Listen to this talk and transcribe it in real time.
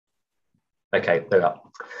Okay, there we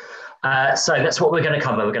are. So that's what we're going to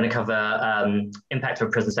cover. We're going to cover impact of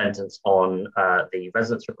a prison sentence on the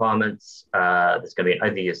residence requirements. There's going to be an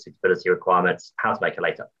overview of suitability requirements, how to make a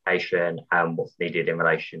late application, and what's needed in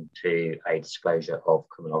relation to a disclosure of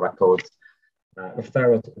criminal records,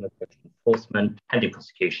 referral to immigration enforcement, pending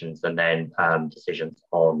prosecutions, and then decisions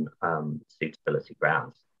on suitability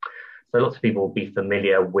grounds. So lots of people will be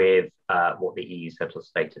familiar with what the EU settled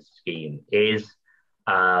status scheme is.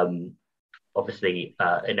 Obviously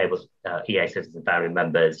enables EA citizens and family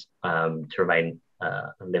members to remain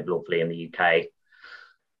and live lawfully in the UK.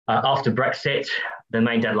 After Brexit, the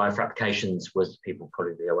main deadline for applications was, people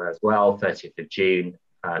probably be aware as well, 30th of June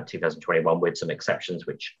 2021, with some exceptions,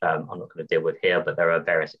 which I'm not going to deal with here, but there are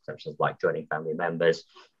various exceptions like joining family members,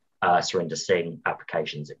 surrendering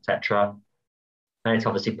applications, etc. And it's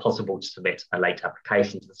obviously possible to submit a late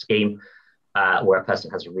application to the scheme where a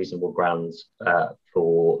person has reasonable grounds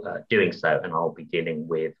for doing so, and I'll be dealing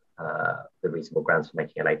with the reasonable grounds for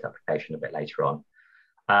making a late application a bit later on.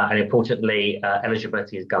 And importantly,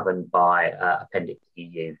 eligibility is governed by Appendix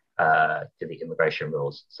EU to the immigration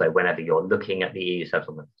rules. So whenever you're looking at the EU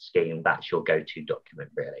settlement scheme, that's your go-to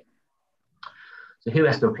document, really. So who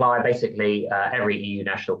has to apply? Basically, every EU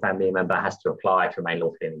national family member has to apply to remain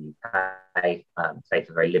lawfully in the UK, save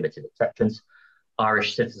for very limited exceptions.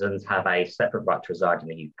 Irish citizens have a separate right to reside in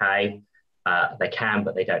the UK. They can,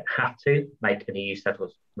 but they don't have to, make an EU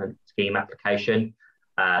settlement scheme application.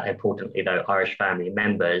 Importantly, though, Irish family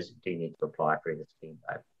members do need to apply through the scheme,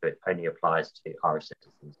 though. It only applies to Irish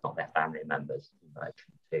citizens, not their family members, in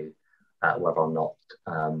relation to whether or not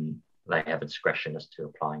they have a discretion as to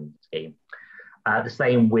applying the scheme. The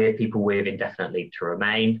same with people with indefinite leave to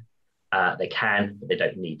remain. They can, but they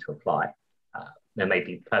don't need to apply. There may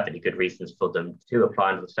be perfectly good reasons for them to apply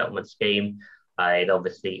under the settlement scheme. It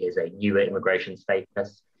obviously is a newer immigration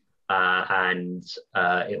status, and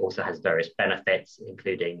it also has various benefits,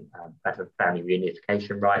 including better family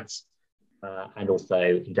reunification rights, and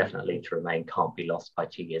also indefinite leave to remain can't be lost by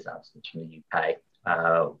 2 years absence from the UK.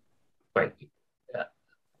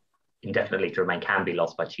 Indefinite leave to remain can be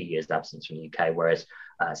lost by 2 years absence from the UK, whereas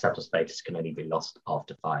settled status can only be lost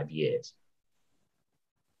after 5 years.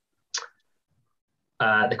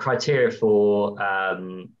 The criteria for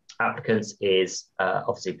applicants is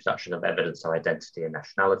obviously production of evidence of identity and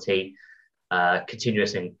nationality,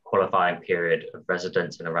 continuous and qualifying period of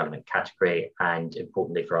residence in a relevant category, and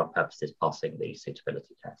importantly for our purposes, passing the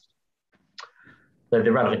suitability test. So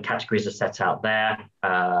the relevant categories are set out there.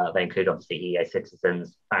 They include obviously EA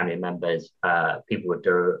citizens, family members, people with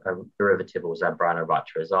derivative or Zambrana right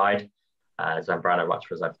to reside. Zambrana right to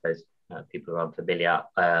reside, for those people who are unfamiliar,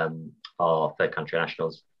 are third country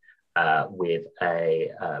nationals with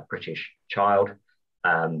a British child.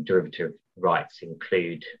 Derivative rights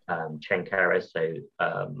include chain carers, so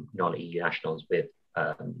non-EU nationals with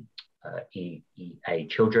EEA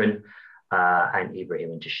children, and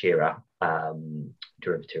Ibrahim and Tashira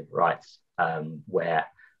derivative rights, where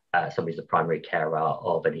somebody's the primary carer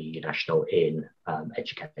of an EU national in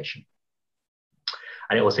education.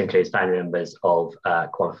 And it also includes family members of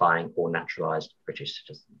qualifying or naturalised British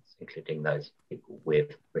citizens, including those people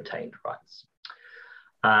with retained rights.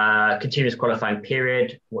 Continuous qualifying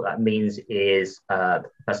period, what that means is the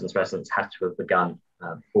person's residence has to have begun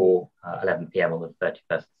before 11 PM on the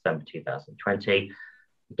 31st of December 2020.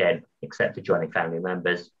 Again, except for joining family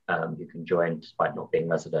members who can join despite not being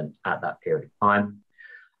resident at that period of time.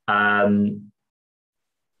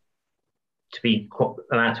 To be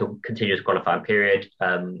allowed to continuous qualifying period,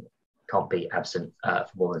 can't be absent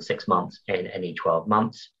for more than 6 months in any 12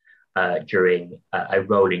 months during a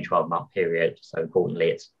rolling 12-month period. So importantly,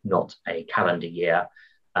 it's not a calendar year.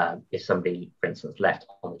 If somebody, for instance, left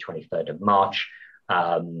on the 23rd of March,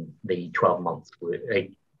 the 12 months would,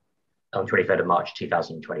 on 23rd of March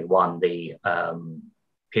 2021, the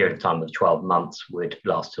period of time of 12 months would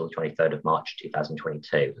last till the 23rd of March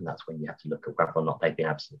 2022, and that's when you have to look at whether or not they've been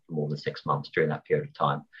absent for more than 6 months during that period of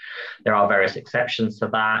time. There are various exceptions to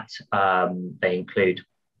that. They include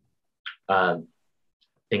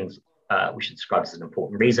things we should describe as an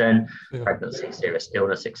important reason, pregnancy, serious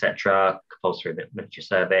illness, etc., compulsory military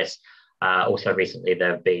service. Also recently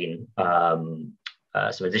there have been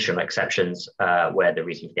some additional exceptions where the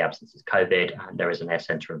reason for the absence is COVID, and there is an Air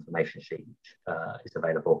Centre information sheet which is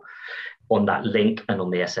available on that link and on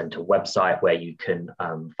the Air Centre website, where you can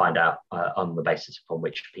find out on the basis upon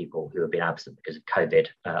which people who have been absent because of COVID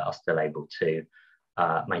are still able to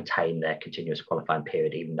maintain their continuous qualifying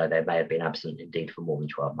period, even though they may have been absent indeed for more than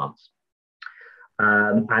 12 months.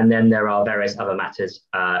 And then there are various other matters,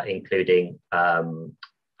 including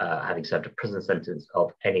having served a prison sentence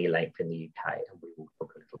of any length in the UK, and we will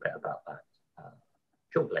talk a little bit about that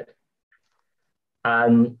shortly.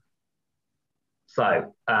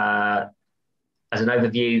 As an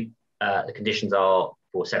overview, the conditions are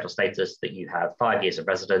for settled status that you have 5 years of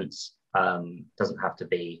residence. Doesn't have to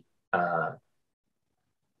be a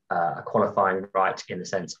qualifying right in the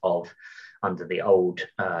sense of under the old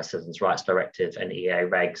Citizens' Rights Directive and EA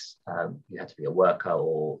regs, you had to be a worker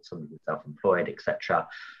or somebody who's self-employed, etc.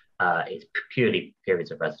 It's purely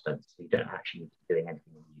periods of residence, so you don't actually need to be doing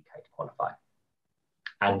anything in the UK to qualify.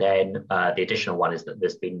 And then the additional one is that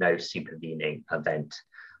there's been no supervening event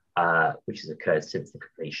which has occurred since the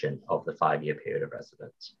completion of the 5-year period of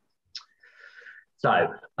residence.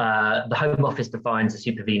 So the Home Office defines a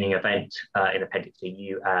supervening event in Appendix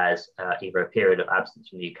EU as either a period of absence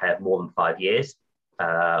from the UK of more than 5 years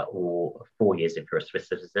or 4 years if you're a Swiss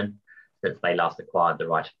citizen, since they last acquired the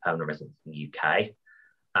right of permanent residence in the UK.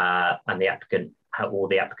 And the applicant has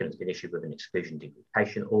been issued with an exclusion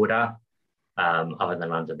deportation order, other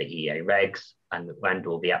than under the EEA regs, and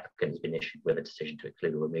or the applicant has been issued with a decision to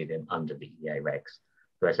exclude or remove him under the EEA regs.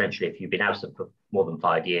 So essentially, if you've been absent for more than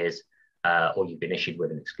 5 years, or you've been issued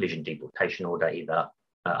with an exclusion deportation order, either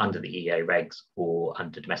under the EEA regs or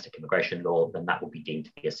under domestic immigration law, then that will be deemed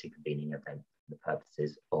to be a supervening event for the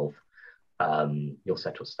purposes of your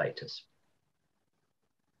settled status.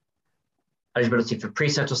 Eligibility for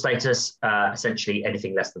pre-settled status, essentially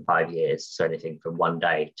anything less than 5 years, so anything from 1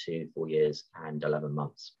 day to 4 years and 11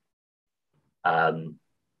 months.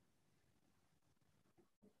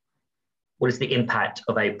 What is the impact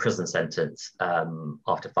of a prison sentence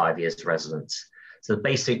after 5 years of residence? So the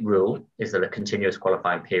basic rule is that a continuous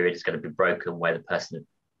qualifying period is going to be broken where the person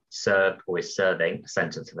served or is serving a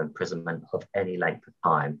sentence of imprisonment of any length of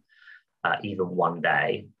time, even 1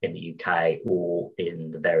 day in the UK or in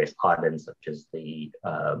the various islands such as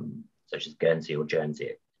Guernsey or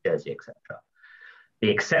Jersey, etc. The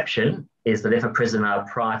exception is that if a prisoner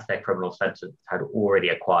prior to their criminal sentence had already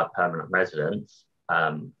acquired permanent residence,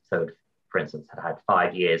 so for instance, had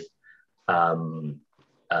 5 years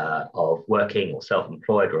of working or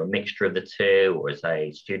self-employed or a mixture of the two, or as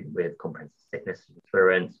a student with comprehensive sickness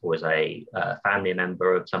insurance, or as a family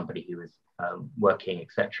member of somebody who was working,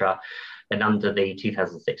 etc., then under the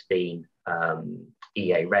 2016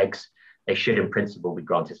 EA regs, they should in principle be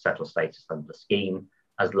granted settled status under the scheme,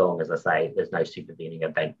 as long as I say there's no supervening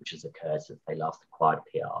event which has occurred since they last acquired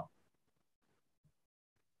PR.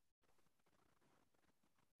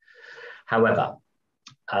 However,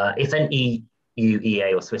 if an EU,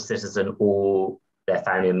 EA or Swiss citizen or their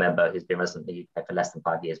family member who's been resident in the UK for less than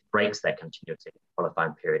 5 years breaks their continuity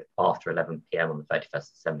qualifying period after 11 PM on the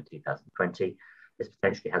 31st December 2020, this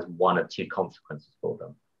potentially has one of two consequences for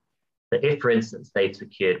them. So if, for instance, they've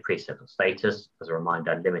secured pre-settled status, as a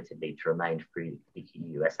reminder, limited leave to remain through the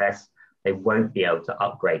EUSS, they won't be able to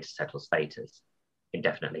upgrade to settled status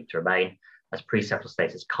indefinitely to remain, as pre-settled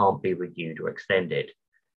status can't be renewed or extended.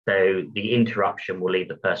 So the interruption will leave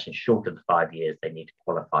the person short of the 5 years they need to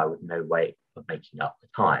qualify with no way of making up the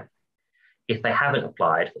time. If they haven't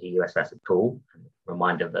applied for EUSS at all,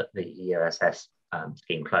 reminder that the EUSS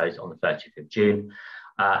scheme closed on the 30th of June,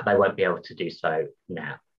 they won't be able to do so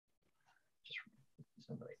now.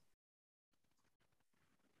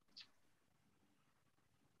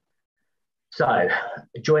 So,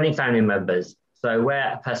 joining family members. So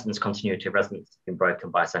where a person's continuity of residence has been broken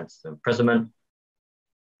by a sentence of imprisonment,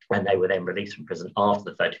 and they were then released from prison after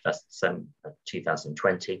the 31st December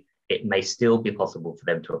 2020, it may still be possible for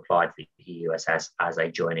them to apply to the EUSS as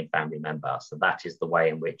a joining family member. So that is the way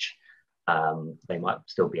in which they might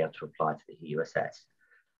still be able to apply to the EUSS.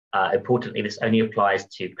 Importantly, this only applies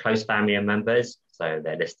to close family members, so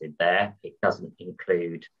they're listed there. It doesn't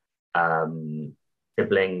include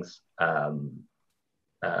siblings,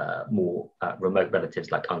 more remote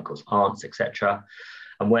relatives like uncles, aunts, etc.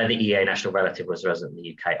 And where the EA national relative was resident in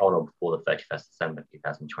the UK on or before the 31st December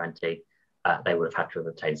 2020, they would have had to have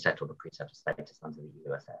obtained settled or pre-settled status under the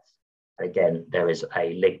EUSS. And again, there is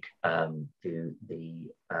a link to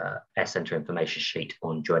the Centre information sheet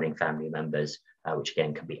on joining family members, which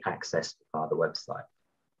again can be accessed via the website.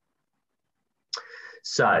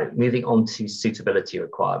 So moving on to suitability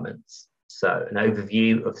requirements. So an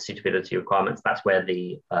overview of the suitability requirements, that's where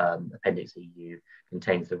the Appendix EU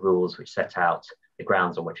contains the rules which set out the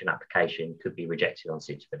grounds on which an application could be rejected on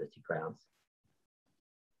suitability grounds.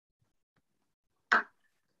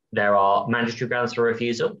 There are mandatory grounds for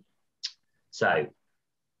refusal. So,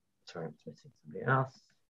 sorry, I'm missing somebody else.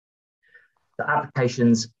 The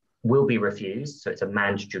applications will be refused, so it's a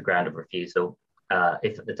mandatory ground of refusal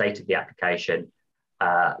if at the date of the application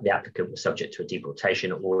the applicant was subject to a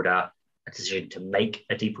deportation order, a decision to make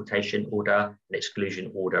a deportation order, an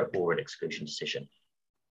exclusion order, or an exclusion decision.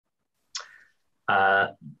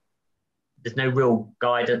 There's no real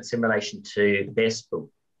guidance in relation to this, but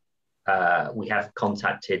we have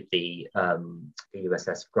contacted the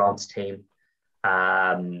EUSS grants team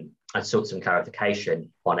and sought some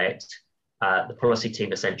clarification on it. The policy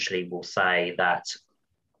team essentially will say that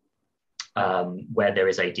where there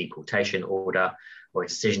is a deportation order or a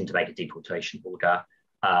decision to make a deportation order,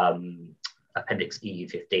 Appendix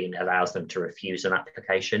EU15 allows them to refuse an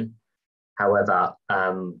application. However,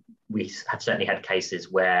 we have certainly had cases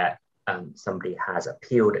where somebody has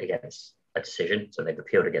appealed against a decision, so they've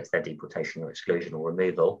appealed against their deportation or exclusion or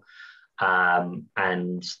removal,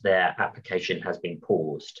 and their application has been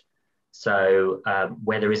paused. So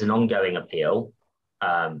where there is an ongoing appeal,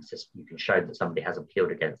 so you can show that somebody has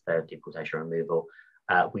appealed against their deportation or removal,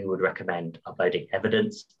 we would recommend uploading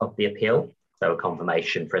evidence of the appeal. So a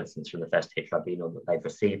confirmation, for instance, from the first tier tribunal that they've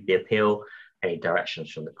received the appeal, any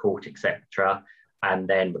directions from the court, etc., and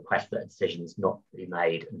then request that a decision is not be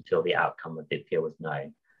made until the outcome of the appeal is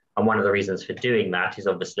known. And one of the reasons for doing that is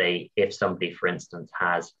obviously if somebody, for instance,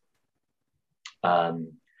 has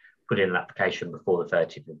put in an application before the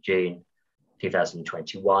 30th of June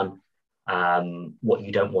 2021, what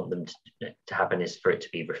you don't want them to happen is for it to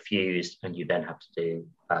be refused, and you then have to do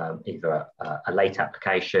either a late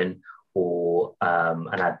application or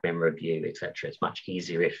an admin review, etc. It's much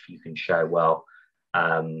easier if you can show, well,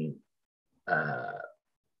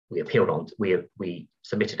 we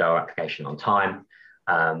submitted our application on time.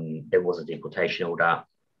 There was a deportation order.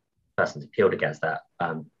 Person's appealed against that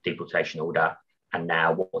deportation order, and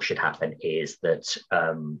now what should happen is that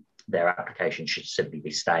their application should simply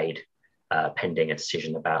be stayed pending a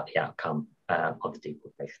decision about the outcome of the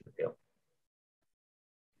deportation appeal.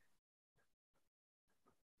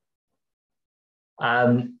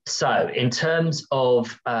 So in terms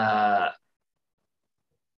of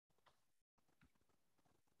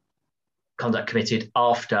conduct committed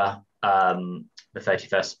after the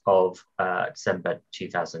 31st of December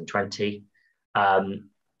 2020.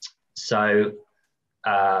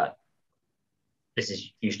 This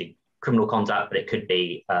is usually criminal conduct, but it could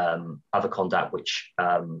be other conduct which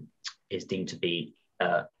is deemed to be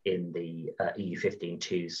in the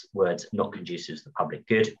EU15-2's words, not conducive to the public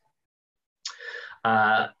good.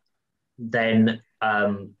 Then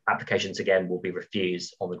applications again will be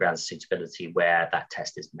refused on the grounds of suitability where that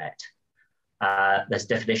test is met. There's a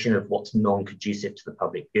definition of what's non-conducive to the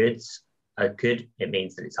public good. It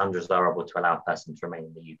means that it's undesirable to allow a person to remain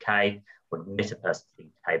in the UK or admit a person to the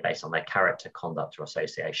UK based on their character, conduct, or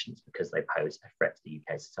associations because they pose a threat to the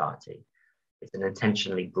UK society. It's an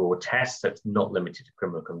intentionally broad test, so it's not limited to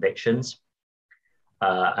criminal convictions,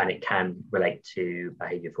 and it can relate to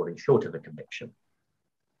behaviour falling short of a conviction.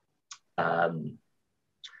 It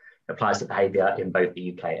applies to behaviour in both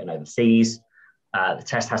the UK and overseas. The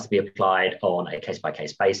test has to be applied on a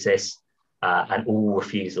case-by-case basis, and all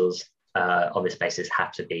refusals on this basis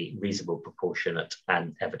have to be reasonable, proportionate,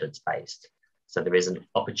 and evidence-based. So there is an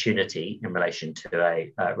opportunity in relation to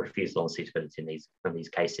a refusal on suitability in these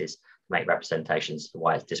cases to make representations to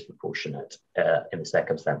why it's disproportionate in the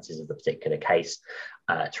circumstances of the particular case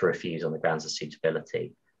to refuse on the grounds of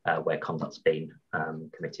suitability where conduct's been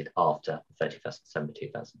committed after 31st December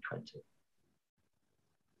 2020.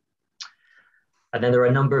 And then there are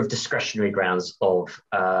a number of discretionary grounds of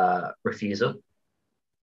refusal.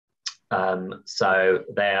 So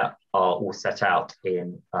they are all set out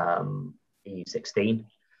in EU16.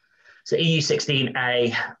 So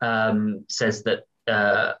EU16A says that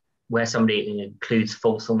where somebody includes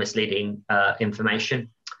false or misleading information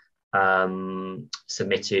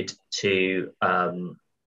submitted to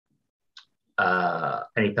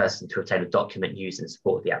any person to obtain a document used in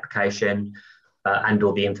support of the application, and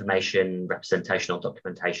or the information, representation, or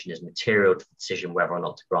documentation is material to the decision whether or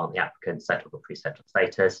not to grant the applicant settled or pre-settled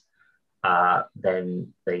status,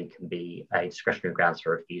 then they can be a discretionary grounds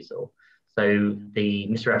for refusal. So the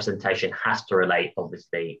misrepresentation has to relate,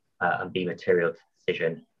 obviously, and be material to the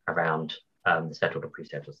decision around the settled or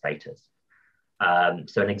pre-settled status.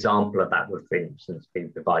 So an example of that would, for instance, be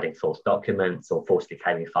providing false documents or falsely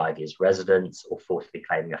claiming 5 years residence or falsely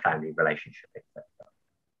claiming a family relationship, etc.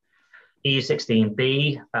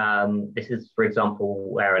 EU16B, this is, for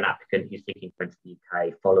example, where an applicant is seeking to enter the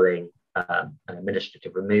UK following an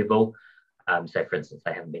administrative removal. So, for instance,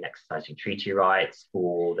 they haven't been exercising treaty rights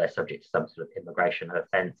or they're subject to some sort of immigration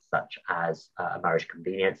offence, such as a marriage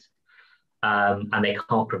convenience. And they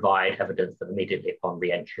can't provide evidence that immediately upon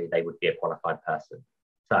re-entry they would be a qualified person.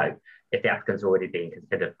 So if the applicant's already being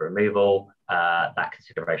considered for removal, that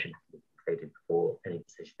consideration has to be included before any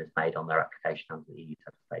decision is made on their application under the EU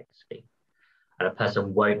Settled Status Scheme. And a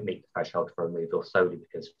person won't meet the threshold for removal solely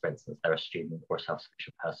because, for instance, they're a student or a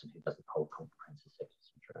self-sufficient person who doesn't hold comprehensive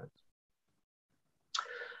sickness insurance.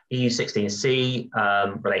 EU 16C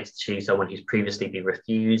relates to someone who's previously been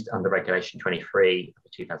refused under Regulation 23 of the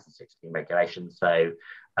 2016 regulations. So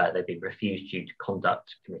they've been refused due to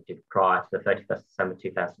conduct committed prior to the 31st December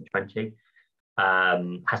 2020.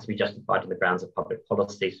 Has to be justified on the grounds of public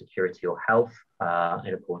policy, security or health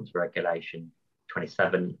in accordance with Regulation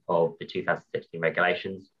 27 of the 2016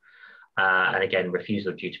 regulations. And again,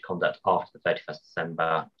 refusal due to conduct after the 31st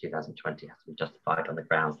December 2020 has to be justified on the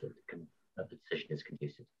grounds that the decision is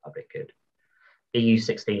conducive to public good. EU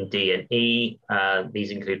 16D and E,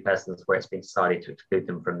 these include persons where it's been decided to exclude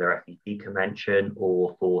them from the Refugee Convention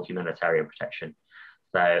or for humanitarian protection.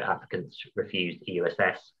 So applicants refused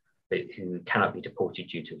EUSS who cannot be deported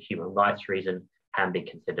due to a human rights reason can be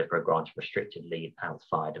considered for a grant of restricted leave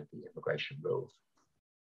outside of the immigration rules.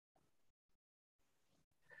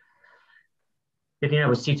 Looking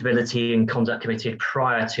at suitability and conduct committed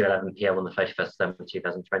prior to 11 PM on the 31st December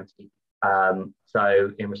 2020.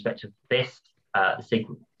 So in respect of this, the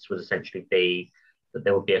sequence would essentially be that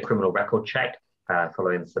there would be a criminal record check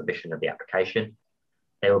following the submission of the application.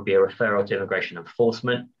 There would be a referral to immigration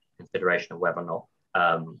enforcement, consideration of whether or not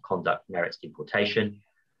conduct merits deportation,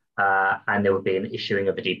 and there would be an issuing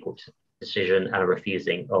of a deport decision and a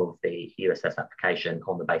refusing of the EUSS application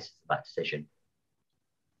on the basis of that decision.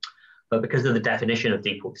 But because of the definition of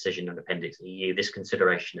deport decision in Appendix EU, this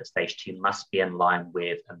consideration at stage 2 must be in line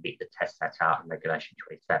with and meet the test set out in Regulation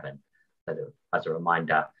 27. So that, as a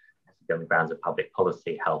reminder, it has to be on the grounds of public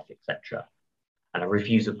policy, health, etc. And a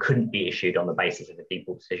refusal couldn't be issued on the basis of a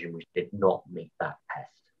deport decision which did not meet that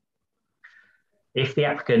test. If the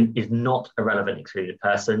applicant is not a relevant excluded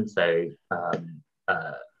person, so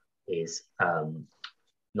is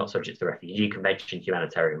not subject to the Refugee Convention,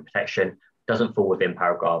 humanitarian protection, doesn't fall within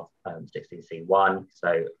paragraph 16C1,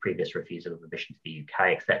 so previous refusal of admission to the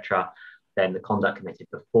UK, etc., then the conduct committed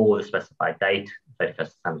before the specified date, 31st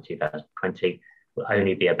December 2020, will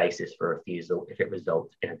only be a basis for refusal if it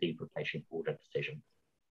results in a deportation order decision.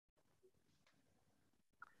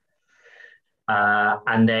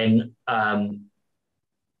 And then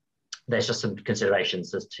there's just some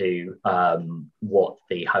considerations as to what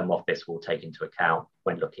the Home Office will take into account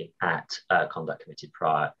when looking at conduct committed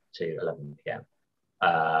prior to 11 PM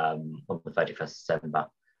on the 31st December.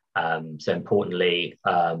 So importantly,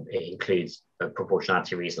 it includes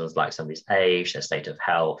proportionality reasons like somebody's age, their state of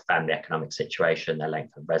health, family economic situation, their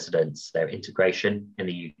length of residence, their integration in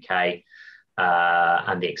the UK,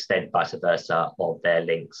 and the extent, vice versa, of their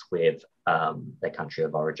links with their country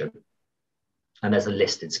of origin. And there's a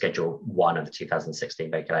list in Schedule 1 of the 2016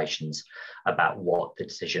 regulations about what the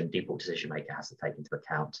deport decision maker has to take into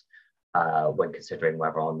account when considering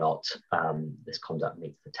whether or not this conduct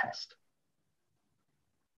meets the test.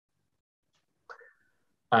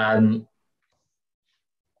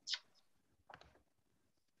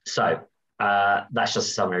 So that's just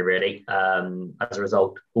a summary, really. As a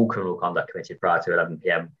result, all criminal conduct committed prior to 11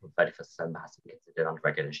 PM on 31st December has to be considered under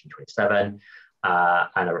Regulation 27.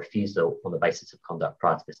 And a refusal on the basis of conduct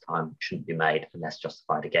prior to this time shouldn't be made unless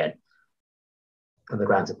justified again on the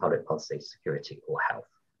grounds of public policy, security, or health.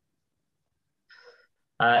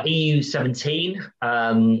 EU 17,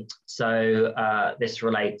 this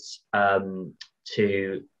relates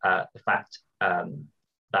to the fact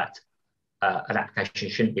that an application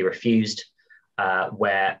shouldn't be refused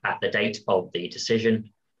where at the date of the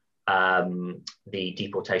decision, the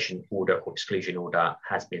deportation order or exclusion order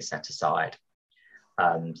has been set aside.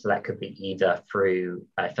 So that could be either through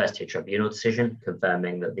a first-tier tribunal decision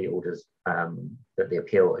confirming that the orders, that the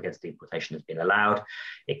appeal against deportation has been allowed.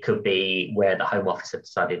 It could be where the Home Office have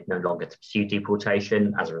decided no longer to pursue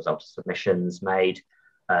deportation as a result of submissions made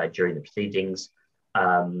during the proceedings.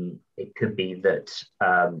 It could be that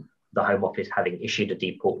the Home Office, having issued a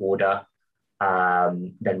deport order,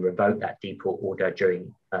 then revoke that deport order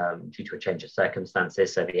due to a change of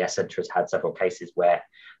circumstances. So the EUSS Centre has had several cases where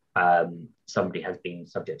somebody has been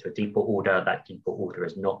subject to a deport order. That deport order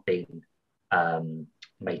has not been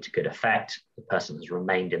made to good effect. The person has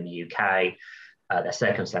remained in the UK. Their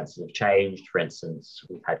circumstances have changed. For instance,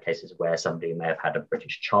 we've had cases where somebody may have had a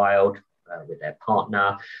British child with their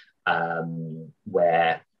partner,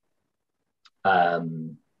 where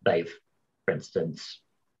they've, for instance,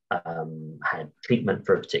 had treatment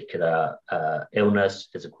for a particular illness,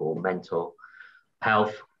 physical or mental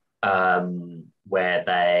health, where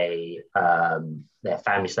their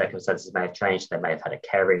family circumstances may have changed. They may have had a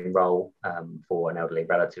caring role for an elderly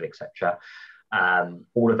relative, etc.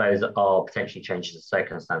 All of those are potentially changes of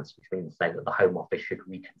circumstance, which means to say that the Home Office should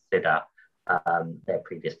reconsider their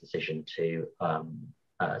previous decision to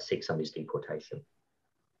seek somebody's deportation.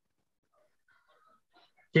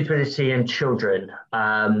 Suitability and children.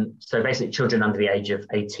 So basically children under the age of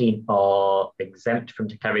 18 are exempt from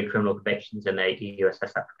declaring criminal convictions in their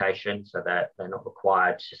EUSS application. So they're not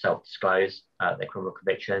required to self-disclose their criminal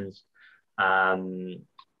convictions.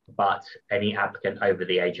 But any applicant over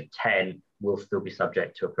the age of 10 will still be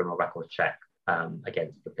subject to a criminal records check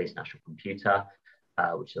against the Police National Computer,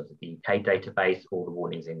 which is the UK database, or the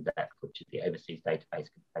Warnings Index, which is the overseas database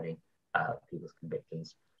containing people's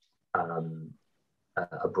convictions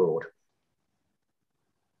abroad.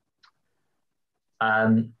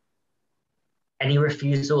 Any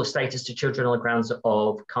refusal of status to children on the grounds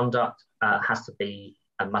of conduct has to be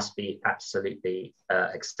and must be absolutely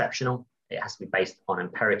exceptional. It has to be based on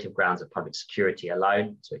imperative grounds of public security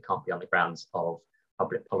alone, so it can't be on the grounds of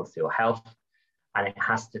public policy or health, and it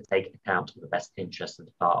has to take account of the best interest of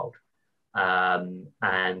the child.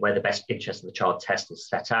 And where the best interest of the child test is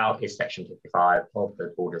set out is Section 55 of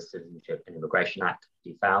the Borders, Citizenship and Immigration Act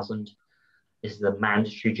 2000. This is a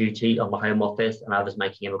mandatory duty on the Home Office and others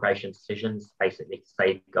making immigration decisions, basically to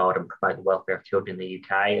safeguard and promote the welfare of children in the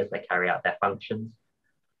UK as they carry out their functions.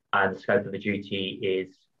 And the scope of the duty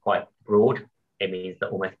is quite broad. It means that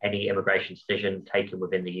almost any immigration decision taken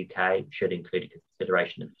within the UK should include a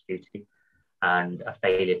consideration of this duty, and a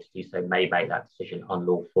failure to do so may make that decision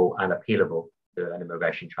unlawful and appealable to an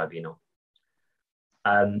immigration tribunal.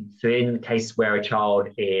 So in the case where a child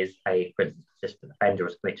is a, for instance, persistent offender or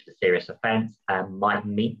has committed a serious offence and might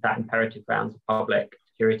meet that imperative grounds of public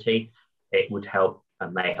security, it would help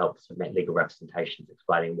and may help submit legal representations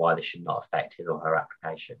explaining why this should not affect his or her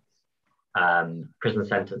application. Prison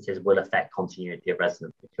sentences will affect continuity of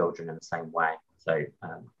residence for children in the same way. So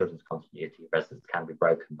children's continuity of residence can be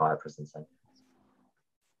broken by a prison sentence.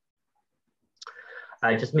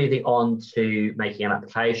 Just moving on to making an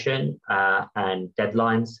application and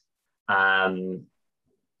deadlines.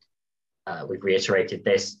 We've reiterated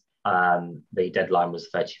this. The deadline was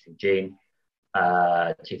 30th of June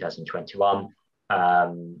 2021.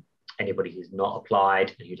 Anybody who's not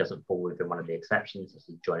applied and who doesn't fall within one of the exceptions, as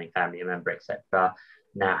joining family member, etc.,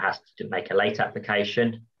 now has to make a late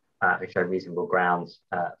application and show reasonable grounds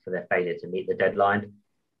for their failure to meet the deadline.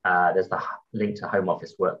 There's the link to Home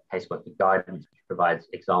Office caseworker guidance, which provides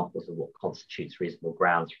examples of what constitutes reasonable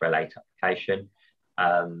grounds for a late application.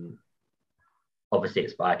 Obviously,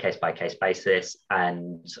 it's by case basis,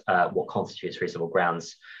 and what constitutes reasonable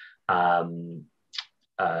grounds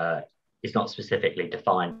is not specifically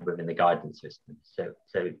defined within the guidance system. So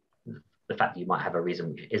the fact that you might have a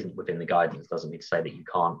reason which isn't within the guidance doesn't mean to say that you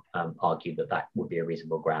can't argue that that would be a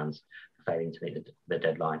reasonable grounds for failing to meet the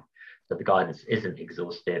deadline. So the guidance isn't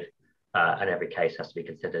exhaustive, and every case has to be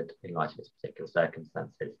considered in light of its particular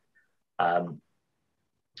circumstances.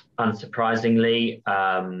 Unsurprisingly,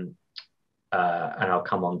 and I'll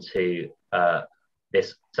come on to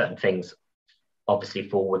this, certain things obviously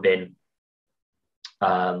fall within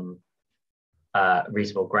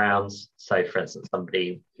reasonable grounds. So for instance,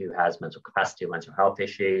 somebody who has mental capacity or mental health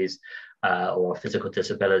issues, or a physical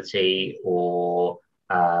disability, or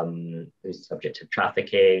who's subject to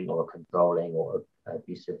trafficking or controlling or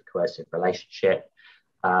abusive, coercive relationship,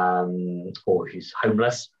 or who's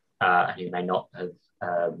homeless, and who may not have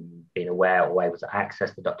been aware or able to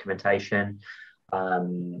access the documentation,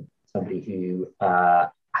 somebody who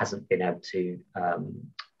hasn't been able to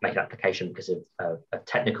make an application because of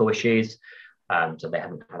technical issues, so they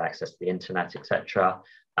haven't had access to the internet, etc.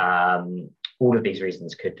 All of these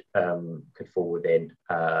reasons could fall within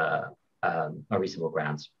reasonable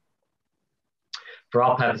grounds. For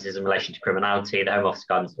our purposes in relation to criminality, the Home Office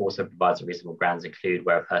guidance also provides a reasonable grounds include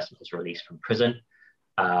where a person is released from prison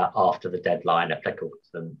after the deadline applicable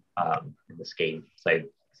to them in the scheme. So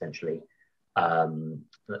essentially,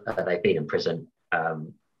 they've been in prison,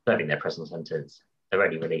 serving their prison sentence. They're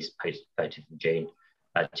only released post 30th of June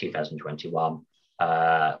 2021.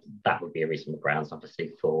 That would be a reasonable grounds,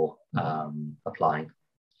 obviously, for applying.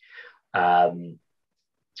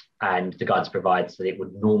 And the guidance provides that it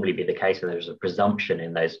would normally be the case that there's a presumption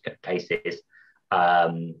in those cases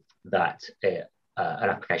that an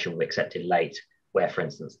application will be accepted late, where, for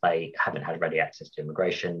instance, they haven't had ready access to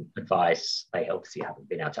immigration advice, they obviously haven't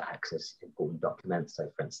been able to access important documents,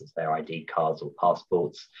 so for instance, their ID cards or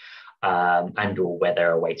passports, and or where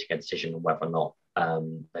they're awaiting a decision on whether or not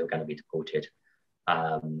they were going to be deported.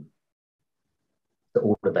 So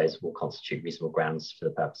all of whether those will constitute reasonable grounds for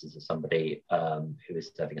the purposes of somebody who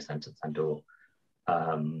is serving a sentence and or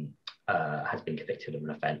has been convicted of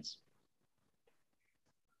an offence.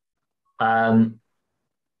 And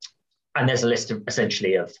there's a list of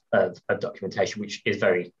essentially of documentation which is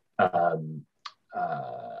very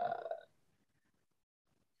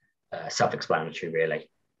self-explanatory, really.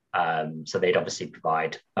 So they'd obviously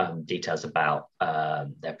provide details about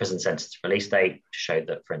their prison sentence release date to show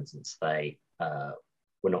that, for instance, they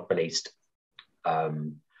were not released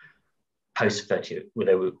post 30, well,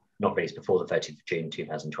 they were not released before the 30th of June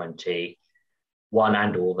 2021,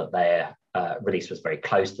 and or that their release was very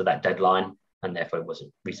close to that deadline and therefore it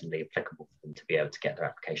wasn't reasonably applicable for them to be able to get their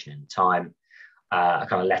application in time. A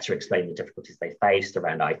kind of letter explaining the difficulties they faced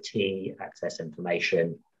around IT, access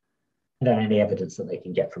information, and any evidence that they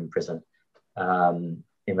can get from prison in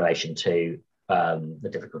relation to the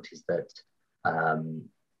difficulties that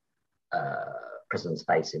prisoners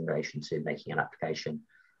face in relation to making an application.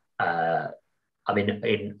 I mean,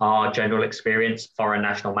 in our general experience, foreign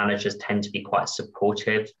national managers tend to be quite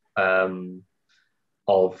supportive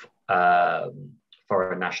of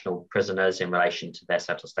foreign national prisoners in relation to their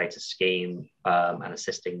settled status scheme and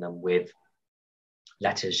assisting them with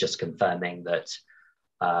letters just confirming that,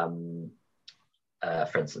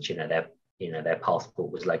 for instance, their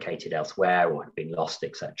passport was located elsewhere or had been lost,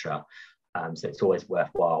 etc. So it's always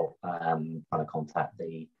worthwhile trying to contact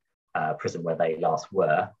the prison where they last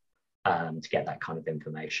were to get that kind of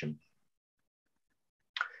information.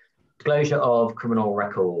 Disclosure of criminal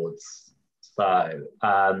records. So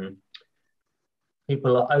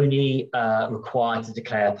people are only required to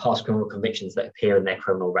declare past criminal convictions that appear in their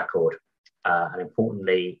criminal record. And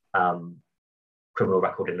importantly, criminal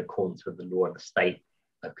record in accordance with the law of the state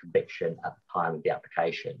of conviction at the time of the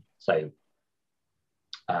application. So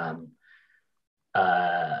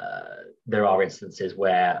there are instances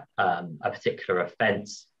where a particular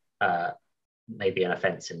offence may be an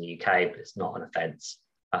offence in the UK, but it's not an offence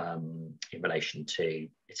in relation to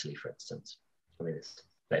Italy, for instance. I mean,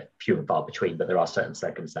 they're few and far between, but there are certain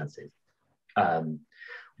circumstances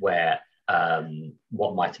where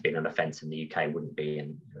what might have been an offence in the UK wouldn't be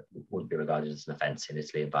regarded as an offence in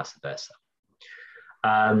Italy and vice versa.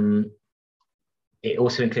 It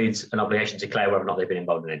also includes an obligation to declare whether or not they've been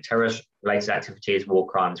involved in terrorist-related activities, war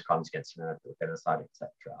crimes, crimes against humanity, genocide, etc.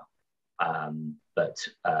 But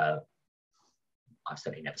I've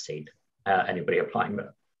certainly never seen anybody applying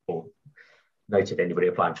or noted anybody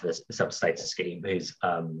applying for this sub-status scheme who's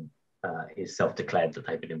self-declared that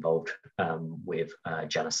they've been involved with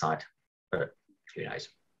genocide, but who knows.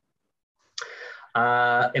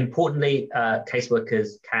 Importantly,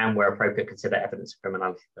 caseworkers can, where appropriate, consider evidence of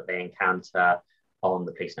criminality that they encounter on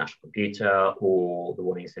the police national computer or the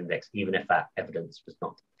warnings index, even if that evidence was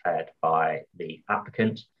not declared by the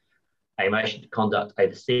applicant. A motion to conduct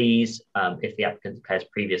overseas, if the applicant declares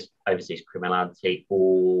previous overseas criminality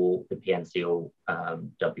or the PNC or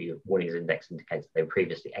W warnings index indicates they were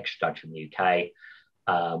previously extradited from the UK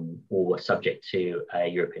or were subject to a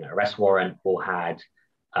European arrest warrant or had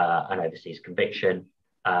an overseas conviction,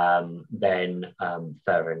 then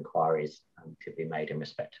further inquiries could be made in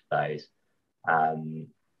respect of those. And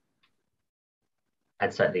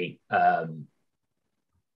certainly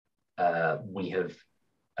we have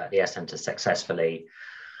the EUSS Centre successfully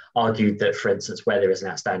argued that, for instance, where there is an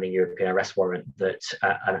outstanding European arrest warrant, that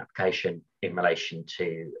an application in relation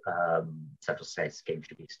to settled status scheme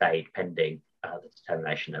should be stayed pending the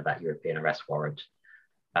determination of that European arrest warrant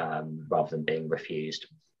rather than being refused.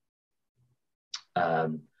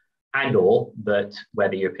 And or that where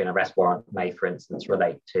the European arrest warrant may, for instance,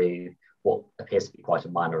 relate to what appears to be quite a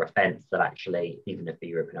minor offence, that actually, even if the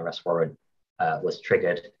European arrest warrant was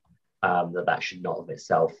triggered, that should not of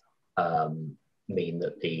itself mean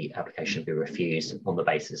that the application be refused on the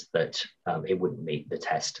basis that it wouldn't meet the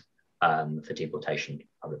test for deportation,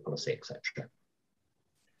 public policy, etc.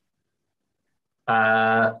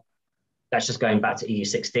 That's just going back to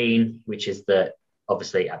EU16, which is that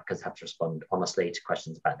obviously applicants have to respond honestly to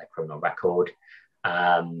questions about their criminal record.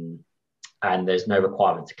 And there's no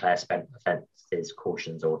requirement to declare spent offences,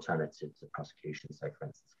 cautions, or alternatives of prosecution. So, for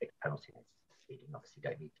instance, fixed penalty obviously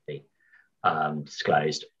don't need to be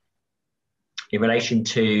disclosed. In relation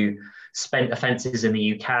to spent offences in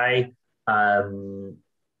the UK,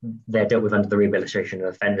 they're dealt with under the Rehabilitation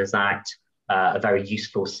of Offenders Act. A very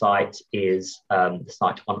useful site is the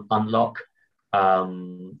site on Unlock,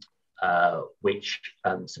 which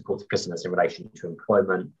supports prisoners in relation to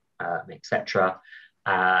employment, etc.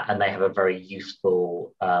 And they have a very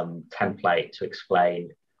useful template to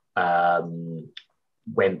explain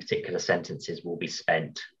when particular sentences will be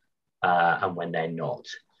spent and when they're not.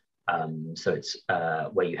 So it's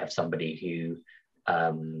where you have somebody who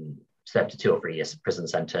served a 2 or 3 years prison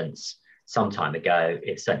sentence some time ago.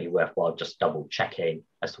 It's certainly worthwhile just double checking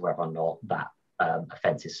as to whether or not that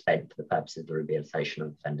offence is spent for the purposes of the Rehabilitation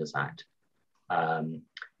of Offenders Act.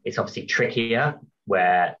 It's obviously trickier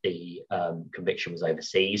where the conviction was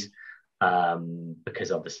overseas,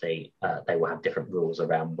 because obviously they will have different rules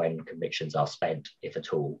around when convictions are spent, if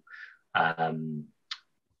at all. I mean,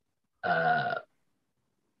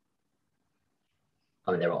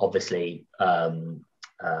 there are obviously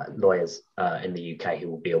lawyers in the UK who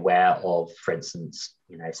will be aware of, for instance,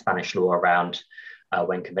 Spanish law around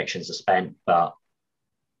when convictions are spent, but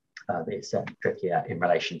it's certainly trickier in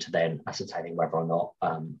relation to then ascertaining whether or not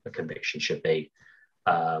the conviction should be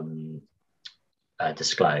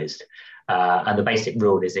disclosed. And the basic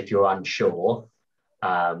rule is, if you're unsure,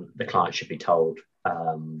 the client should be told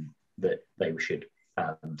that they should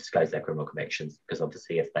disclose their criminal convictions, because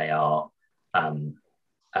obviously if they are found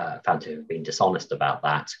to have been dishonest about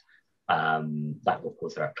that, that will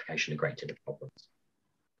cause their application a great deal of problems.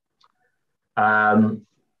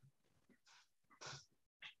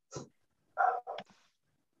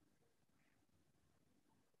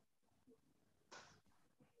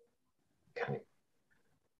 Okay.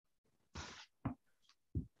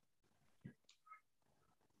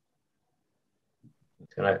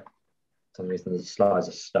 For some reason these slides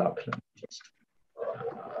are stuck. Let me just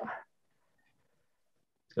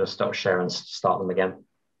going to stop sharing and start them again.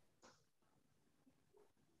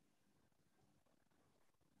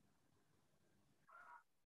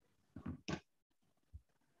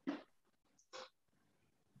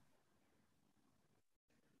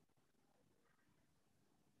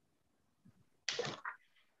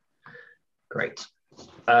 Great.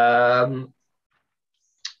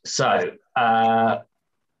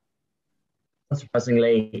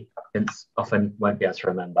 Unsurprisingly, applicants often won't be able to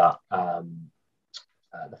remember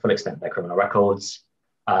the full extent of their criminal records.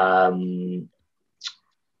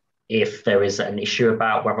 If there is an issue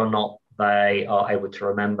about whether or not they are able to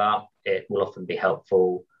remember, it will often be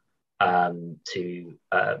helpful to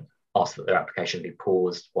ask that their application be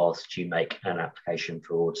paused whilst you make an application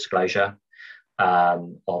for disclosure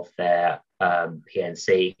of their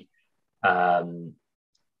PNC. And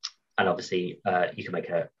obviously, you can make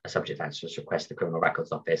a subject access request to the Criminal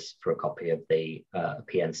Records Office for a copy of the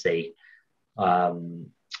PNC,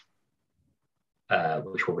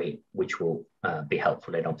 which will be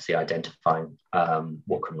helpful in obviously identifying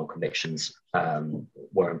what criminal convictions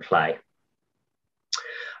were in play.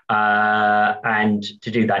 And to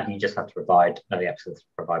do that, you just have to provide the applicants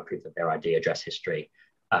provide proof of their ID, address history,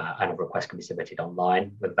 and a request can be submitted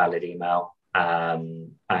online with valid email.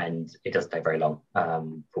 And it doesn't take very long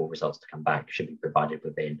for results to come back. It should be provided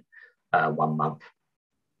within 1 month.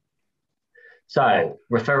 So,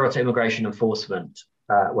 referral to immigration enforcement,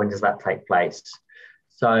 when does that take place?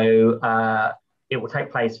 So, it will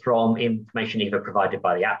take place from information either provided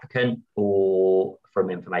by the applicant or from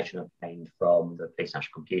information obtained from the Police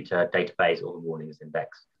National Computer database or the Warnings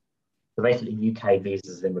Index. So basically, UK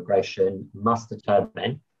Visas and Immigration must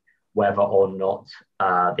determine whether or not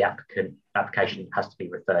the application has to be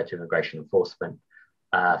referred to immigration enforcement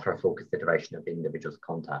for a full consideration of the individual's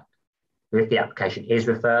contact. If the application is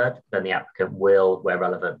referred, then the applicant will, where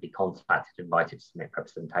relevant, be contacted and invited to submit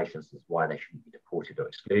representations as to why they shouldn't be deported or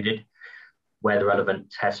excluded. Where the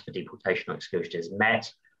relevant test for deportation or exclusion is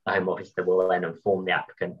met, the Home Office will then inform the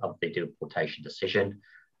applicant of the deportation decision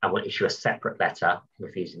and will issue a separate letter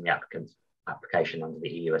refusing the applicant's application under the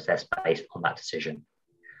EUSS based on that decision.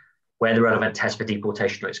 Where the relevant test for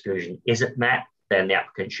deportation or exclusion isn't met, then the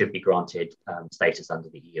applicant should be granted status under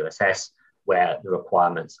the EUSS, where the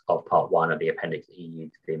requirements of Part 1 of the Appendix EU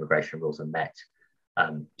to the immigration rules are met.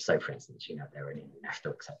 So, for instance, they're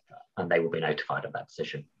international, etc., and they will be notified of that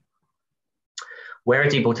decision. Where a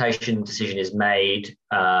deportation decision is made,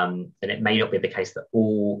 then it may not be the case that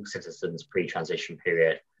all citizens pre-transition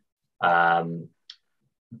period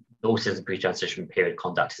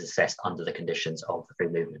conduct is assessed under the conditions of the Free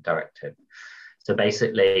Movement Directive. So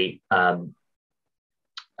basically,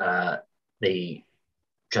 the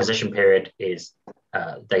transition period is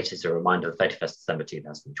dated as a reminder of 31st December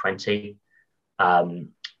 2020,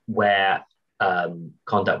 where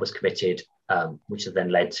conduct was committed, which has then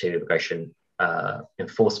led to immigration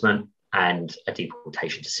enforcement and a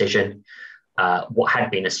deportation decision. What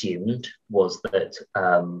had been assumed was that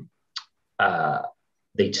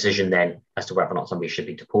the decision then as to whether or not somebody should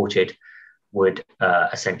be deported would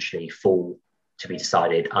essentially fall to be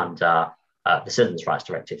decided under the Citizens' Rights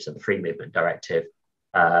Directive, so the Free Movement Directive,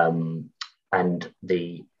 and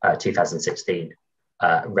the 2016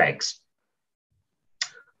 regs.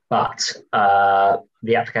 But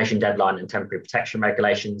the application deadline and temporary protection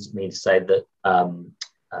regulations mean to say that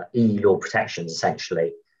EU law protections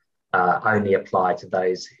essentially only apply to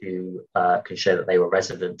those who can show that they were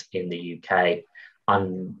resident in the UK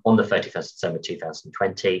on the 31st December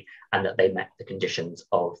 2020 and that they met the conditions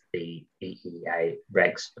of the EEA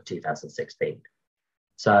regs of 2016.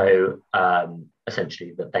 So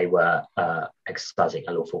essentially that they were exercising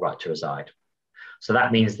a lawful right to reside. So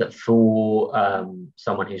that means that for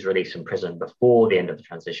someone who's released from prison before the end of the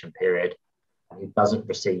transition period, who doesn't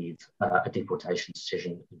receive a deportation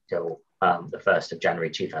decision until the 1st of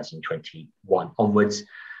January 2021 onwards,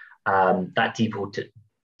 that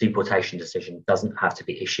deportation decision doesn't have to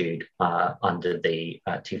be issued under the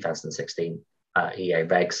 2016 EA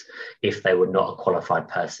regs if they were not a qualified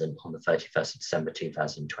person on the 31st of December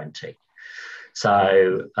 2020.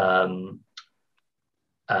 So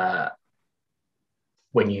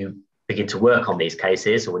when you begin to work on these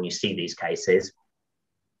cases, or when you see these cases,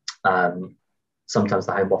 sometimes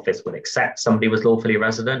the Home Office will accept somebody was lawfully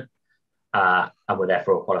resident and were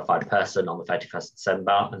therefore a qualified person on the 31st of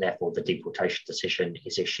December, and therefore the deportation decision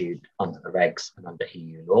is issued under the regs and under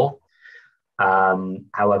EU law.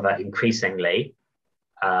 However, increasingly,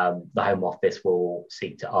 the Home Office will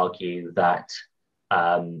seek to argue that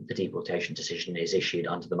the deportation decision is issued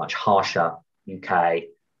under the much harsher UK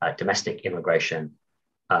domestic immigration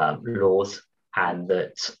laws, and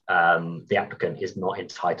that the applicant is not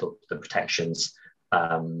entitled to the protections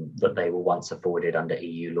that they were once afforded under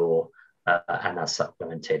EU law and as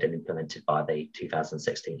supplemented and implemented by the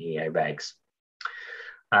 2016 EA regs.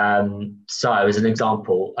 So as an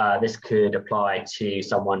example, this could apply to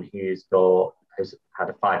someone who's had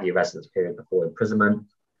a 5-year residence period before imprisonment,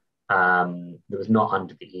 that was not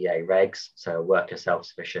under the EA regs, so a worker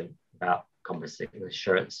self-sufficient without compensating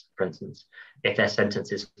insurance, for instance. If their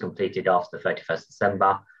sentence is completed after the 31st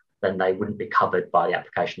December, then they wouldn't be covered by the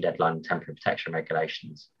application deadline and temporary protection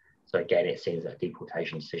regulations. So again, it seems that a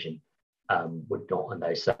deportation decision would not, in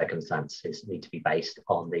those circumstances, need to be based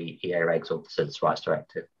on the EA regs or the Citizens' Rights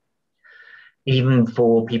Directive. Even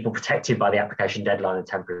for people protected by the application deadline and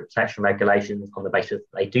temporary protection regulations on the basis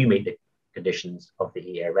that they do meet the conditions of the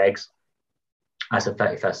EA regs, as of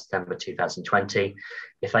 31st September 2020,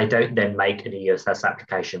 if they don't then make an EUSS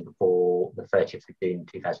application before the 30th of June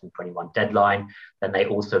 2021 deadline, then they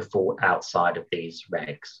also fall outside of these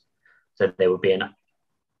regs. So there would be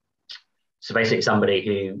so basically somebody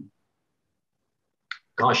who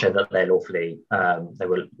can't show that they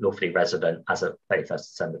were lawfully resident as of 31st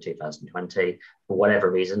December 2020 for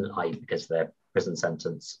whatever reason, i.e. because their prison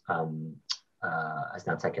sentence has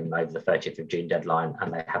now taken them over the 30th of June deadline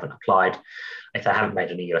and they haven't applied. If they haven't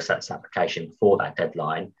made an EUSS application for that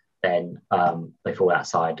deadline, then they fall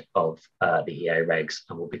outside of the EA regs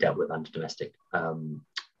and will be dealt with under domestic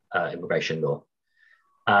immigration law.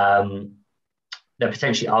 There are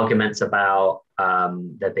potentially arguments about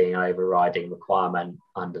there being an overriding requirement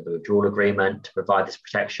under the withdrawal agreement to provide this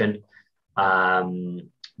protection,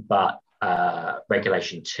 but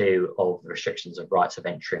Regulation 2 of the Restrictions of Rights of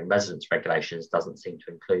Entry and Residence Regulations doesn't seem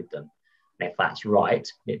to include them. And if that's right,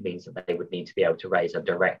 it means that they would need to be able to raise a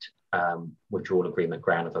direct withdrawal agreement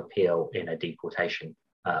ground of appeal in a deportation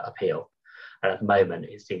appeal. And at the moment,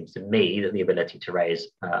 it seems to me that the ability to raise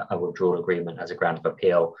a withdrawal agreement as a ground of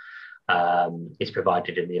appeal is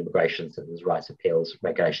provided in the Immigration Citizens' Rights Appeals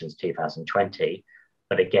Regulations 2020.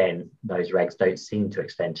 But again, those regs don't seem to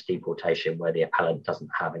extend to deportation where the appellant doesn't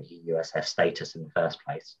have an EUSS status in the first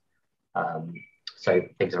place. So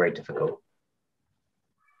things are very difficult.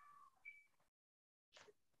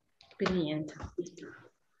 Brilliant.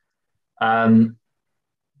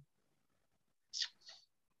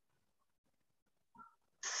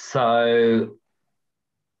 So,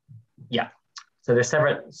 yeah. So there's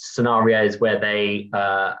several scenarios where they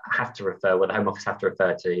have to refer, where the Home Office have to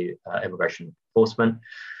refer to immigration enforcement.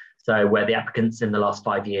 So where the applicants in the last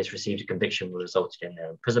 5 years received a conviction which resulted in their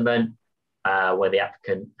imprisonment, where the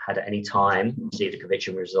applicant had at any time received a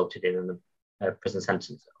conviction which resulted in a prison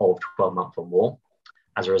sentence of 12 months or more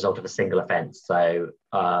as a result of a single offence. So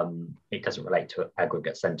it doesn't relate to an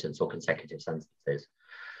aggregate sentence or consecutive sentences.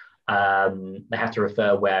 They have to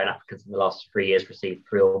refer where an applicant in the last 3 years received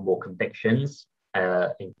 3 or more convictions,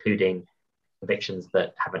 including convictions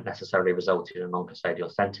that haven't necessarily resulted in a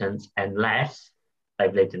non-custodial sentence, unless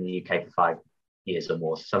they've lived in the UK for 5 years or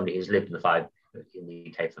more. So somebody who's lived in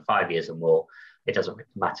the UK for 5 years or more, it doesn't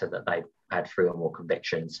matter that they've had 3 or more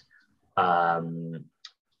convictions. They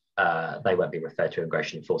won't be referred to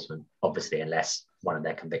immigration enforcement, obviously, unless one of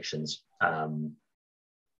their convictions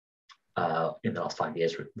in the last 5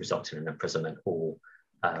 years resulted in imprisonment, or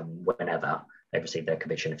whenever they received their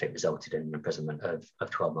conviction if it resulted in an imprisonment of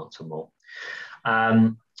 12 months or more.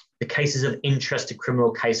 The cases of interest to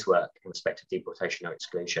criminal casework in respect of deportation or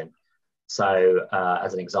exclusion. So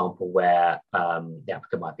as an example, where the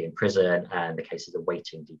applicant might be in prison and the case is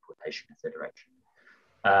awaiting deportation consideration.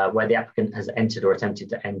 Where the applicant has entered or attempted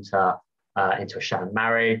to enter into a sham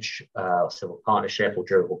marriage, civil partnership or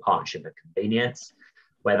durable partnership of convenience,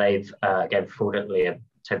 where they've, again, fraudulently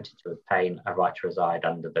attempted to obtain a right to reside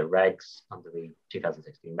under the regs, under the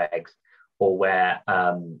 2016 regs, or where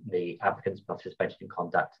the applicants participated in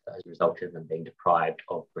conduct that has resulted in them being deprived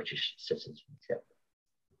of British citizenship.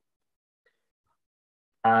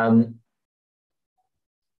 And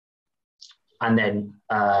then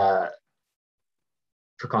for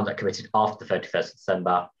conduct committed after the 31st of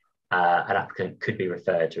December, an applicant could be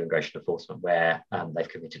referred to immigration enforcement where they've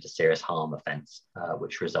committed a serious harm offence,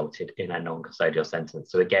 which resulted in a non-custodial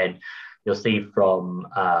sentence. So again, you'll see from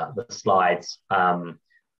the slides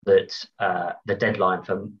that the deadline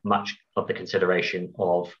for much of the consideration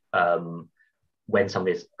of when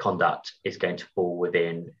somebody's conduct is going to fall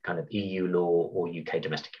within kind of EU law or UK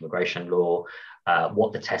domestic immigration law,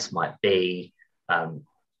 what the test might be,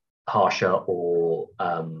 harsher or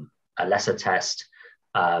a lesser test,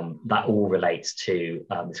 that all relates to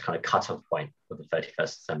this kind of cut-off point of the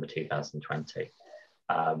 31st December 2020.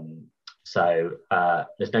 So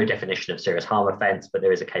there's no definition of serious harm offence, but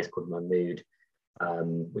there is a case called Mahmood,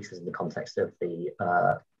 which was in the context of the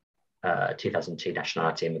 2002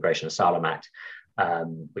 Nationality Immigration Asylum Act,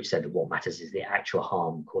 which said that what matters is the actual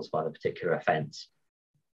harm caused by the particular offence,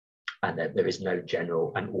 and that there is no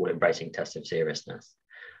general and all-embracing test of seriousness.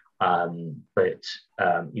 But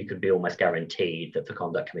you could be almost guaranteed that for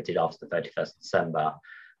conduct committed after the 31st of December,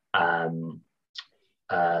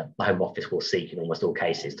 the Home Office will seek in almost all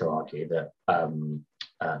cases to argue that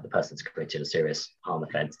the person's committed a serious harm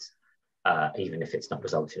offence, even if it's not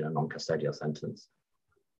resulted in a non-custodial sentence.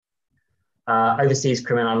 Overseas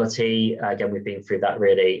criminality, again, we've been through that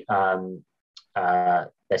really.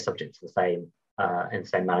 They're subject to the same, in the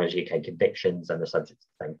same manner as UK convictions, and they're subject to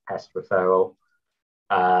the same test referral.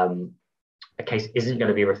 A case isn't going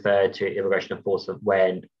to be referred to immigration enforcement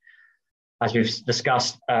when, as we've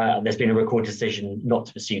discussed, there's been a recorded decision not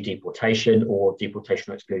to pursue deportation, or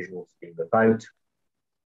deportation or exclusion ought to be revoked,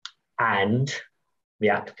 and the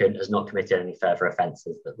applicant has not committed any further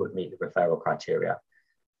offences that would meet the referral criteria.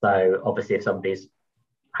 So obviously, if somebody's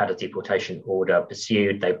had a deportation order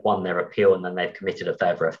pursued, they've won their appeal, and then they've committed a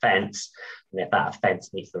further offence, and if that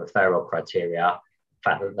offence meets the referral criteria, the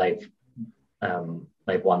fact that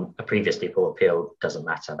they've won a previous appeal doesn't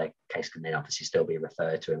matter. The case can then obviously still be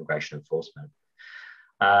referred to immigration enforcement.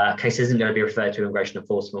 A case isn't going to be referred to immigration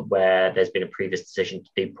enforcement where there's been a previous decision to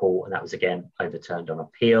deport, and that was again overturned on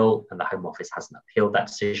appeal, and the Home Office hasn't appealed that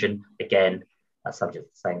decision. Again, that's subject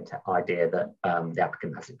to the same idea that the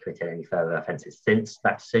applicant hasn't committed any further offences since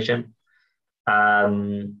that decision.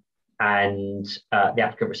 And the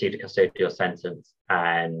applicant received a custodial sentence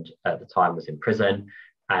and at the time was in prison,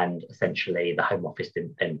 and essentially the Home Office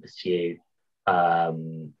didn't then pursue a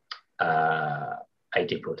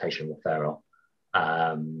deportation referral.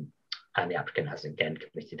 And the applicant hasn't again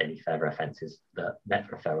committed any further offences that met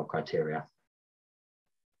referral criteria.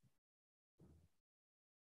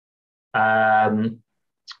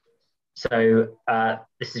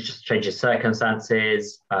 This is just a change of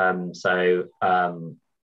circumstances. Where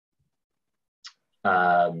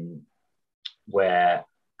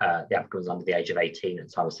the applicant was under the age of 18 at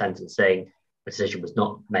the time of sentencing, the decision was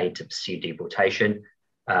not made to pursue deportation.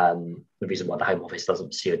 The reason why the Home Office doesn't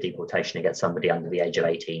pursue a deportation against somebody under the age of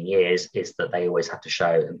 18 years is that they always have to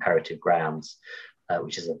show imperative grounds,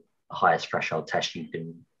 which is the highest threshold test you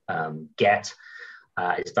can get.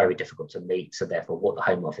 It's very difficult to meet. So therefore, what the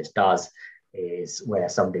Home Office does is where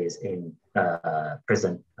somebody is in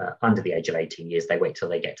prison under the age of 18 years, they wait till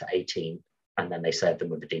they get to 18 and then they serve them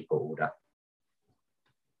with a deport order.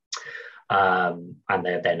 And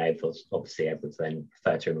they're then obviously able to then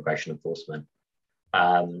refer to immigration enforcement.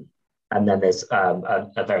 And then there's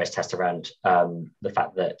various tests around the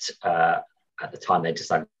fact that at the time they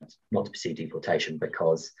decided not to pursue deportation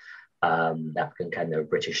because the applicant claimed they were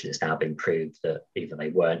British, and it's now been proved that either they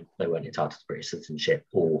weren't entitled to British citizenship,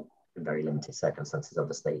 or in very limited circumstances,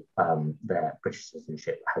 obviously, their British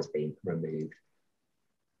citizenship has been removed.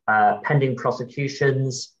 Pending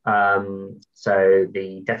prosecutions. So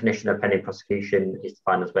the definition of pending prosecution is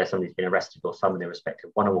defined as where somebody's been arrested or summoned in respect of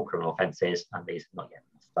one or more criminal offences, and these have not yet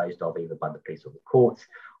been disposed of either by the police or the courts,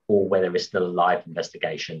 or where there is still a live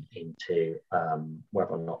investigation into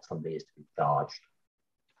whether or not somebody is to be charged.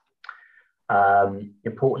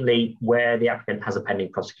 Importantly, where the applicant has a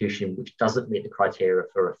pending prosecution which doesn't meet the criteria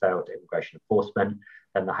for referral to immigration enforcement,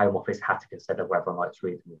 then the Home Office have to consider whether or not it's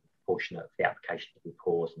reasonably proportionate for the application to be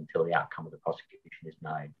paused until the outcome of the prosecution is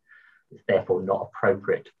known. It's therefore not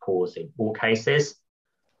appropriate to pause in all cases.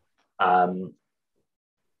 But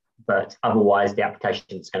otherwise, the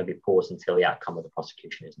application is going to be paused until the outcome of the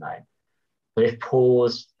prosecution is known. So if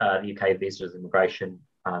paused, the UK Visas and Immigration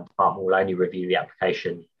Department will only review the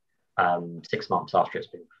application 6 months after it's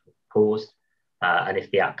been paused. And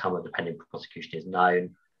if the outcome of the pending prosecution is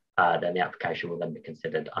known, then the application will then be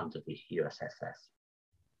considered under the EUSS.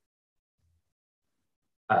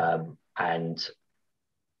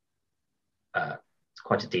 It's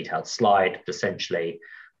quite a detailed slide, but essentially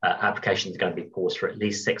applications are going to be paused for at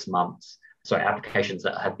least 6 months. Sorry, applications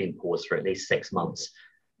that have been paused for at least 6 months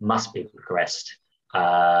must be progressed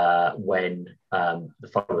when the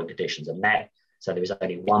following conditions are met. So there is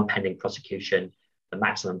only one pending prosecution. The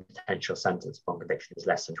maximum potential sentence upon conviction is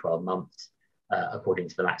less than 12 months, according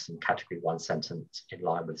to the maximum category 1 sentence in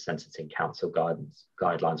line with Sentencing Council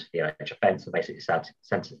guidelines for the alleged offence. So basically,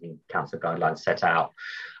 Sentencing Council guidelines set out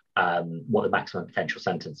what the maximum potential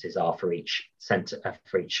sentences are for each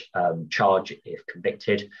charge if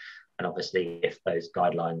convicted. And obviously, if those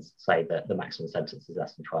guidelines say that the maximum sentence is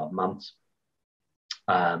less than 12 months,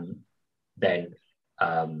 then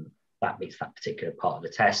that meets that particular part of the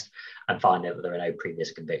test, and find that there are no previous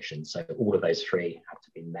convictions. So all of those three have to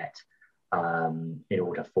be met in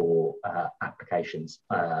order for applications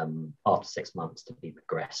after 6 months to be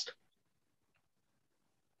progressed.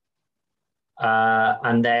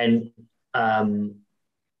 And then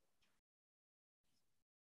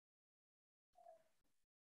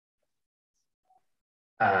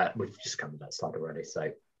we've just covered that slide already.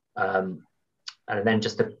 So, and then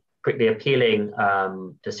just to quickly appealing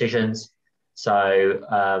decisions. So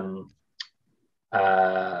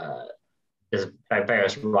there's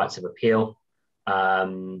various rights of appeal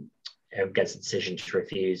against a decision to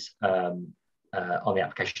refuse on the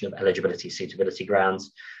application of eligibility suitability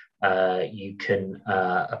grounds. You can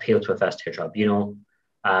appeal to a first-tier tribunal,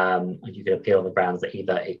 and you can appeal on the grounds that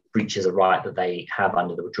either it breaches a right that they have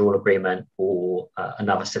under the withdrawal agreement or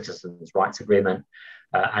another citizen's rights agreement,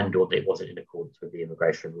 and or that it wasn't in accordance with the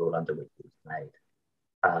immigration rule under which it was made.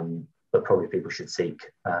 But probably people should seek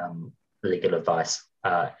legal advice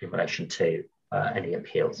in relation to any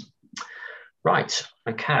appeals. Right,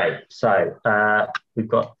 okay, so we've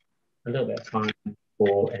got a little bit of time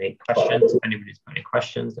for any questions. If anybody's got any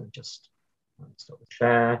questions, then just stop the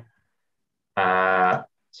share.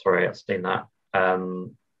 Sorry, I've seen that.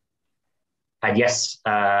 And yes,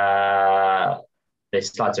 the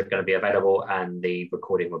slides are going to be available and the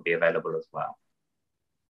recording will be available as well.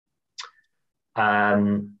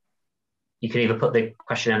 You can either put the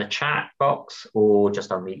question in the chat box or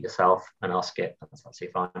just unmute yourself and ask it. That's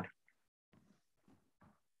absolutely fine.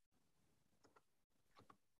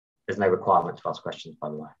 There's no requirement to ask questions, by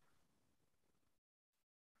the way.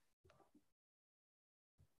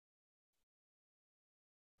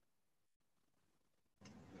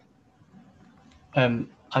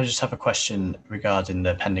 I just have a question regarding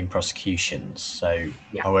the pending prosecutions. So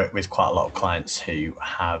yeah. I work with quite a lot of clients who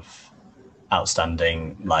have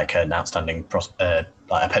outstanding, like an outstanding, have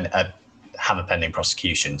a pending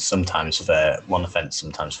prosecution, sometimes for one offence,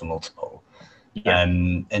 sometimes for multiple. Yeah.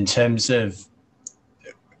 In terms of,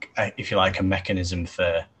 if you like, a mechanism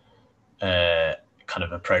for kind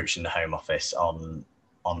of approaching the Home Office on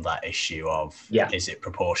that issue of, yeah, is it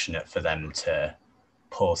proportionate for them to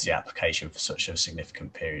pause the application for such a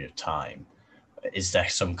significant period of time? Is there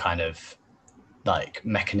some kind of like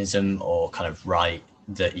mechanism or kind of right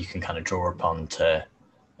that you can kind of draw upon to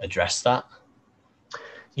address that?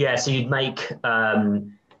 Yeah, so you'd make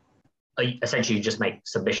essentially you just make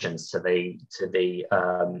submissions to the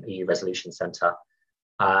EU Resolution Centre,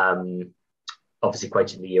 obviously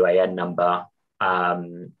quoting the UAN number.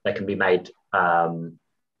 They can be made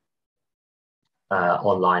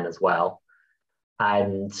online as well.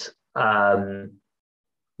 And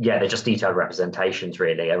yeah, they're just detailed representations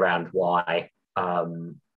really around why,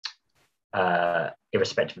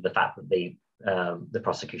 irrespective of the fact that the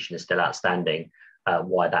prosecution is still outstanding,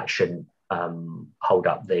 why that shouldn't hold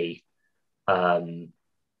up the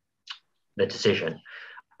decision.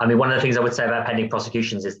 I mean, one of the things I would say about pending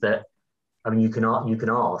prosecutions is that, I mean, you can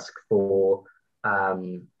ask for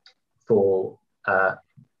the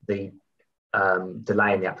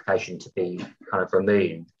delay in the application to be kind of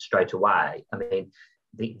removed straight away. I mean,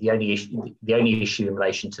 the only issue in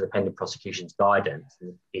relation to the pending prosecution's guidance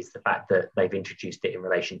is the fact that they've introduced it in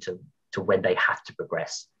relation to when they have to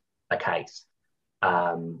progress a case.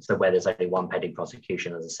 So where there's only one pending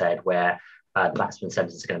prosecution, as I said, where the maximum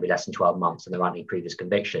sentence is going to be less than 12 months and there aren't any previous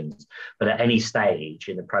convictions. But at any stage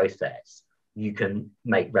in the process, you can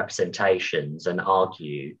make representations and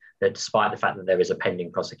argue that despite the fact that there is a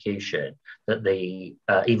pending prosecution, that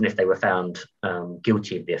even if they were found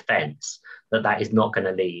guilty of the offence, that is not going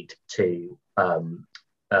to lead to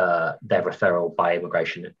their referral by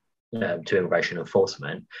immigration to immigration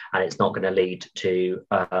enforcement, and it's not going to lead to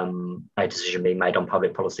a decision being made on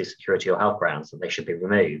public policy, security, or health grounds that they should be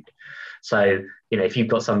removed. So, if you've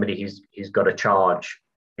got somebody who's got a charge,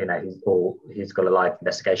 who's got a live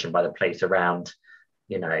investigation by the police around,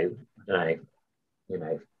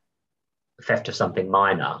 theft of something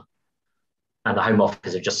minor, and the Home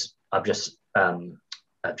Office have just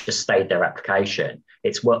stayed their application,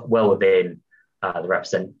 it's well within the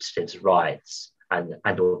representatives' rights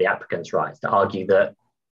and all the applicants' rights to argue that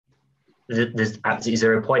there's absolutely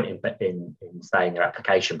zero point in staying their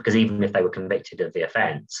application, because even if they were convicted of the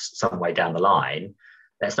offence some way down the line,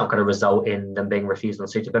 that's not going to result in them being refused on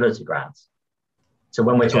suitability grounds. So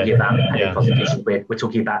when we're talking about pending prosecution, we're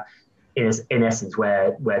talking about, in essence,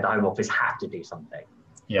 where the Home Office have to do something.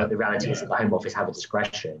 But the reality is that the Home Office have a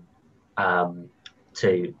discretion to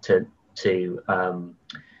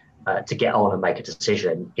get on and make a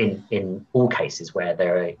decision in all cases where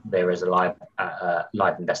there is a live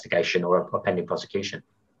investigation or a pending prosecution.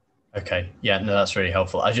 Okay, yeah, no, that's really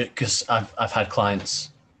helpful. Because I've had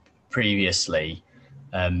clients previously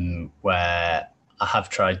where I have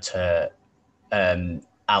tried to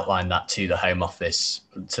outline that to the Home Office,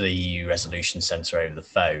 to the EU Resolution Centre over the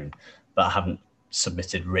phone, but I haven't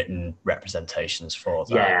submitted written representations for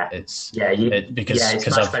that. It's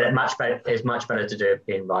much better to do it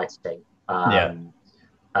in writing.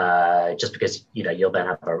 Just because you'll then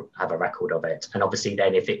have a record of it, and obviously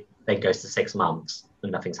then if it then goes to 6 months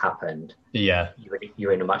and nothing's happened,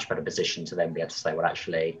 you're in a much better position to then be able to say, well,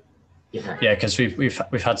 actually, because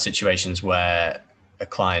we've had situations where a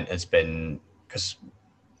client has been, because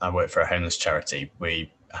I work for a homeless charity, we've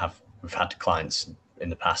had clients in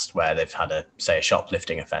the past where they've had a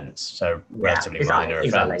shoplifting offence, so relatively minor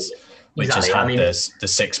offence, which has had the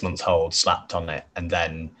 6 month hold slapped on it, and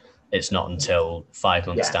then it's not until 5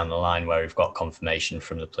 months down the line where we've got confirmation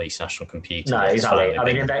from the police national computer that it's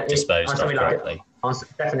finally been disposed of correctly.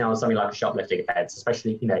 Definitely on something like a shoplifting offence,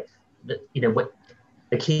 especially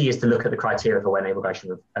the key is to look at the criteria for when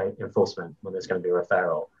immigration enforcement, when there's going to be a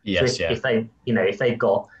referral.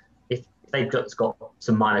 If they've got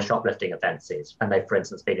some minor shoplifting offences and they've, for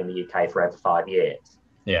instance, been in the UK for over 5 years,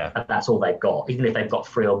 and that's all they've got, even if they've got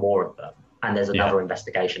 3 or more of them, and there's another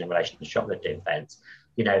investigation in relation to shoplifting offence,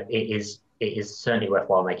 it is certainly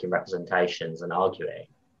worthwhile making representations and arguing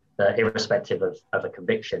that, irrespective of a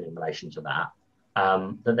conviction in relation to that,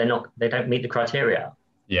 that they don't meet the criteria.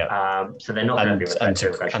 So they're not going to be referred to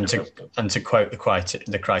immigration enforcement. And to quote the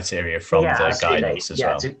criteria from the guidance as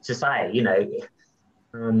well. To say,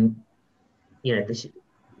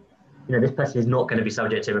 this person is not going to be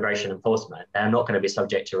subject to immigration enforcement. They're not going to be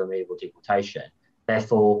subject to removal, deportation.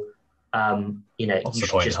 Therefore, what's the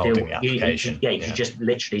point in holding the application? You just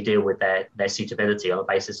literally deal with their suitability on the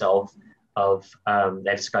basis of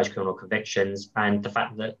their disclosed criminal convictions and the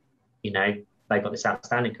fact that they've got this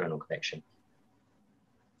outstanding criminal conviction.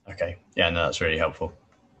 Okay, no, that's really helpful.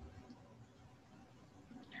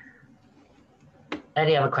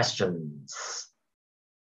 Any other questions?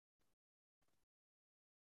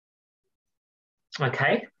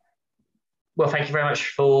 Okay. Well, thank you very much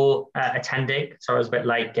for attending. Sorry I was a bit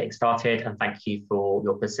late getting started, and thank you for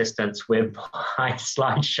your persistence with my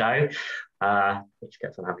slideshow, which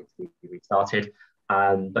kept on having to be restarted.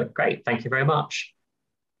 But great, thank you very much.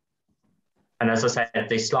 And as I said,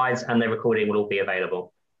 the slides and the recording will all be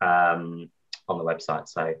available on the website.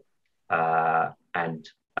 So, and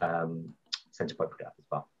Centrepoint put it up as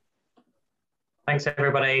well. Thanks,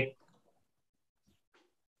 everybody.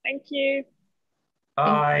 Thank you.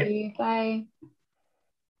 Bye. Thank you. Bye.